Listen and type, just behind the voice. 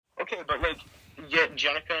Okay, but like, yeah,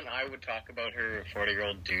 Jenica and I would talk about her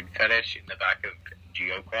 40-year-old dude fetish in the back of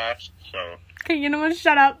geo class, so... Okay, you know what?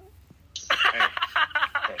 Shut up. Hey.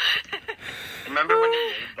 Remember when you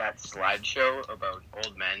made that slideshow about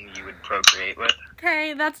old men you would procreate with?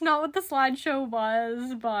 Okay, that's not what the slideshow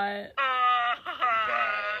was, but...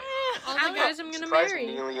 all the guys I'm gonna marry.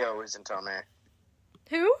 Neilio isn't on there.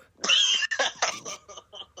 Who?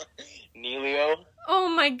 Neilio? Oh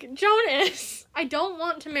my... Jonas! I don't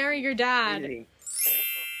want to marry your dad.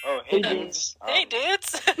 Oh, hey dudes. Hey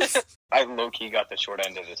dudes! I low-key got the short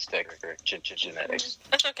end of the stick for genetics.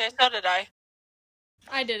 That's okay, so did I.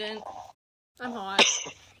 I didn't. I'm hot.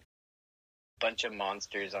 Bunch of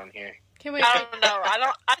monsters on here. Okay, wait. I don't know.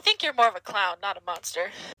 I think you're more of a clown, not a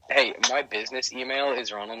monster. Hey, my business email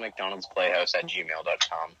is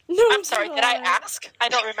ronaldmcdonaldsplayhouse@gmail.com. No, I'm sorry, did I ask? I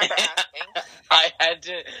don't remember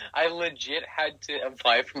asking. I legit had to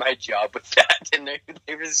apply for my job with that, and they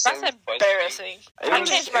were so That's embarrassing. I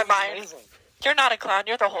changed my mind. Amazing. You're not a clown,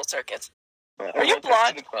 you're the whole circus. Are you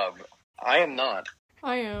blonde? I am not.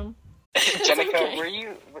 I am. Jenica,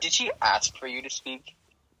 okay. Did she ask for you to speak?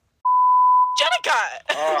 Jenica!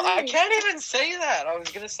 I can't even say that. I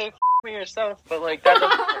was gonna say f*** me yourself, but like that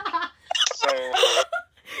doesn't work. So...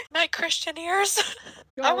 My Christian ears.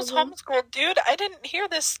 I was homeschooled, dude. I didn't hear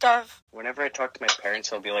this stuff. Whenever I talk to my parents,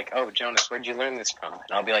 they'll be like, "Oh, Jonas, where'd you learn this from?"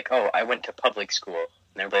 And I'll be like, "Oh, I went to public school."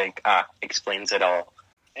 And they're like, explains it all.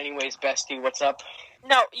 Anyways, bestie, what's up?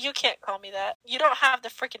 No, you can't call me that. You don't have the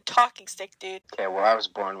freaking talking stick, dude. Okay, well, I was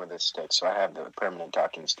born with a stick, so I have the permanent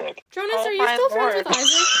talking stick. Jonas, are you still friends with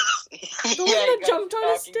Isaac? The one that jumped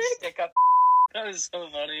on a stick? Up. That was so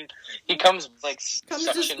funny. He comes, like, Comes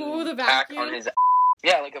to suction school with a pack vacuum? on his...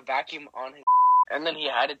 Yeah, like a vacuum on his... And then he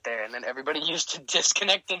had it there, and then everybody used to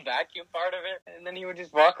disconnect the vacuum part of it, and then he would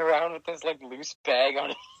just walk around with this, like, loose bag on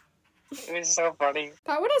it. It was so funny.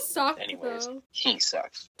 That would have sucked, Anyways, though. he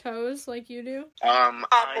sucks. Toes, like you do? I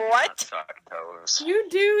do what? not suck toes. You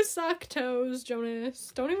do suck toes,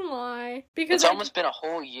 Jonas. Don't even lie. Because It's almost been a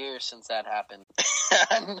whole year since that happened.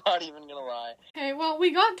 I'm not even gonna lie. Hey, well,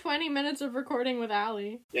 we got 20 minutes of recording with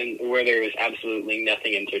Allie. And where there was absolutely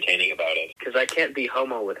nothing entertaining about it. Because I can't be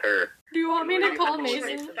homo with her. Do you want me to call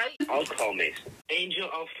Mason? I'll call Mason. Angel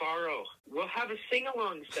Alfaro. We'll have a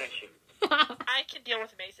sing-along session. I can deal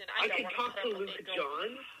with Mason. I don't can want talk to to put up Luke with Angel.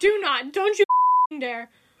 John. Do not. Don't you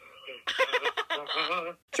dare.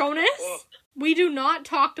 Jonas? We do not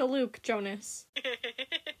talk to Luke, Jonas.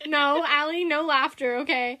 No, Allie, no laughter,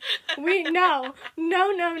 okay? No.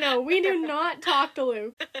 We do not talk to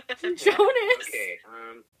Luke. Jonas? Okay,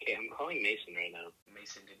 I'm calling Mason right now.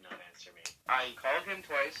 Mason did not answer me. I called him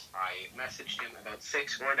twice. I messaged him about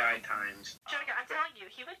 6 or 9 times. Jenica, I'm telling you,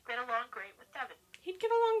 he would get along great with Devin. He'd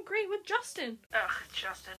get along great with Justin. Ugh,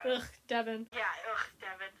 Justin. Ugh, Devin. Yeah, ugh,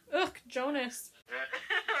 Devin. Ugh, Jonas.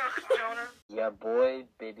 Ugh, Jonah. Yeah, boy,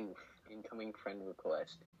 Bidoof. Incoming friend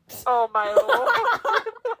request. Oh my lord.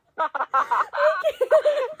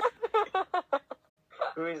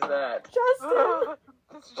 Who is that? Justin.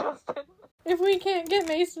 It's Justin. If we can't get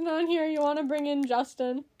Mason on here, you want to bring in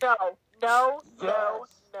Justin? No.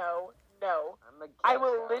 I'm I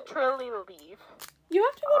will literally leave. You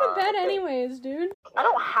have to go to bed okay. anyways, dude. I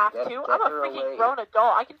don't have Get- to. get I'm a her freaking away. grown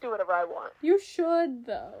adult. I can do whatever I want. You should,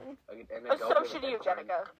 though. But so should you,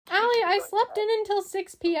 Jenica. Allie, I slept in until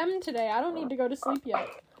 6 p.m. today. I don't need to go to sleep yet.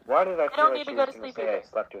 Why did I don't feel need like to she go was to gonna sleep say I either.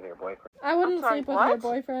 slept with your boyfriend? I wouldn't I'm sorry, sleep with your what?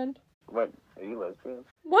 boyfriend. What? Are you lesbian?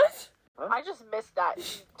 What? Huh? I just missed that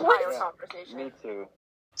What? entire Yeah, conversation. Me too.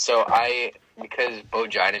 So because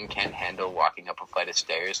Bo-Jiden can't handle walking up a flight of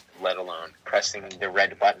stairs, let alone pressing the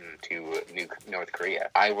red button to nuke North Korea,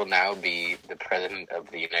 I will now be the president of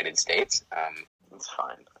the United States. It's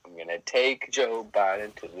fine. I'm gonna take Joe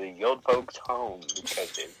Biden to the old folks' home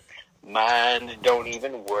because his mind don't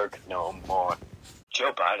even work no more.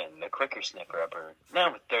 Joe Biden, the quicker snipper upper,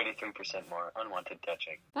 now with 33% more unwanted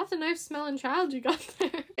touching. That's a nice smelling child you got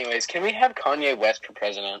there. Anyways, can we have Kanye West for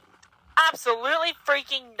president? Absolutely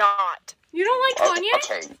freaking not. You don't like Kanye?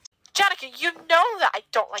 Okay. Jenica, you know that I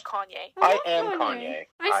don't like Kanye. I love am Kanye.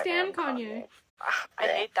 I stan am Kanye. I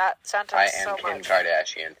hate that sentence I so am Kim much.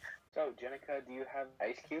 Kardashian. So, Jenica, do you have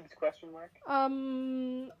ice cubes, question mark? Why?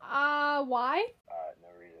 No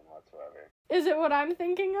reason whatsoever. Is it what I'm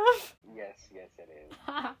thinking of? Yes, it is.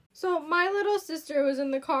 So, my little sister was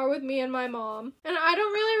in the car with me and my mom. And I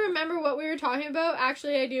don't really remember what we were talking about.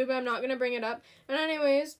 Actually, I do, but I'm not going to bring it up. And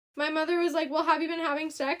anyways, my mother was like, well, have you been having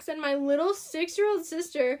sex? And my little 6-year-old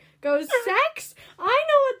sister goes, sex? I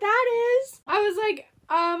know what that is. I was like,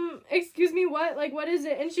 excuse me, what? Like, what is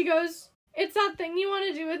it? And she goes, it's that thing you want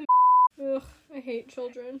to do with me. Ugh, I hate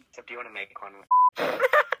children. Except you want to make one.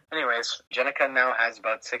 Anyways. Anyways, Jenica now has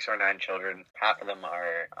about 6 or 9 children. Half of them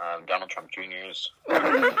are Donald Trump Jr.'s.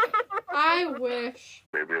 I wish.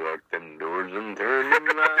 Maybe like them doors and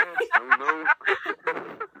turning lights. Oh no.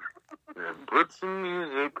 And put some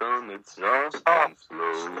music on that's soft and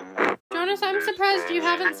slow. Jonas, I'm surprised you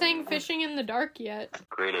haven't sang Fishing in the Dark yet.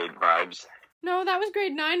 Grade 8 vibes. No, that was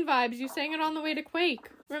grade 9 vibes. You sang it on the way to Quake.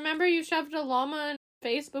 Remember you shoved a llama in his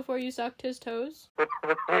face before you sucked his toes? Suck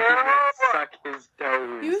his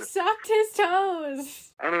toes. You sucked his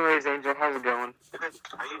toes. Anyways, Angel, how's it going? How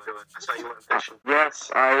you doing? I saw you went fishing.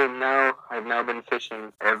 Yes, I've now been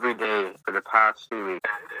fishing every day for the past 2 weeks.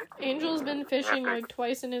 Angel's been fishing like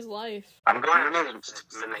twice in his life. I'm going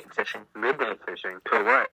midnight fishing. Midnight fishing? For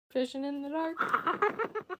what? Fishing in the dark.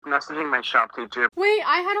 Messaging my shop teacher. Wait,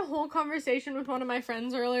 I had a whole conversation with one of my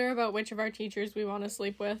friends earlier about which of our teachers we want to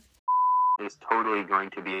sleep with. Is totally going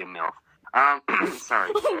to be a MILF.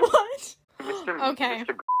 Sorry. What? Mr. Okay.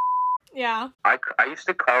 Mr. Yeah. I used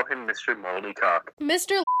to call him Mr. Moldy Cock.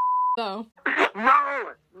 Mr. though.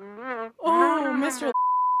 No! Oh, Mr.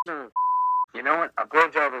 You know what? A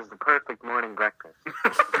blowjob is the perfect morning breakfast.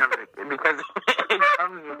 Because it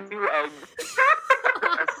comes with 2 eggs,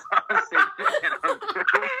 a sausage, and a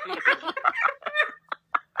protein.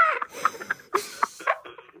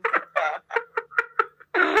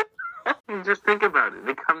 Just think about it.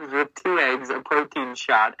 It comes with 2 eggs, a protein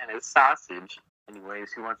shot, and a sausage.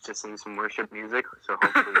 Anyways, who wants to sing some worship music? So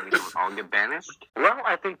hopefully we don't all get banished. Well,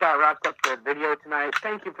 I think that wraps up the video tonight.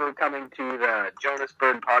 Thank you for coming to the Jonas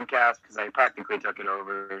Bird podcast, because I practically took it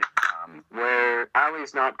over. Where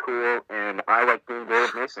Allie's not cool, and I like being good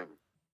at missing.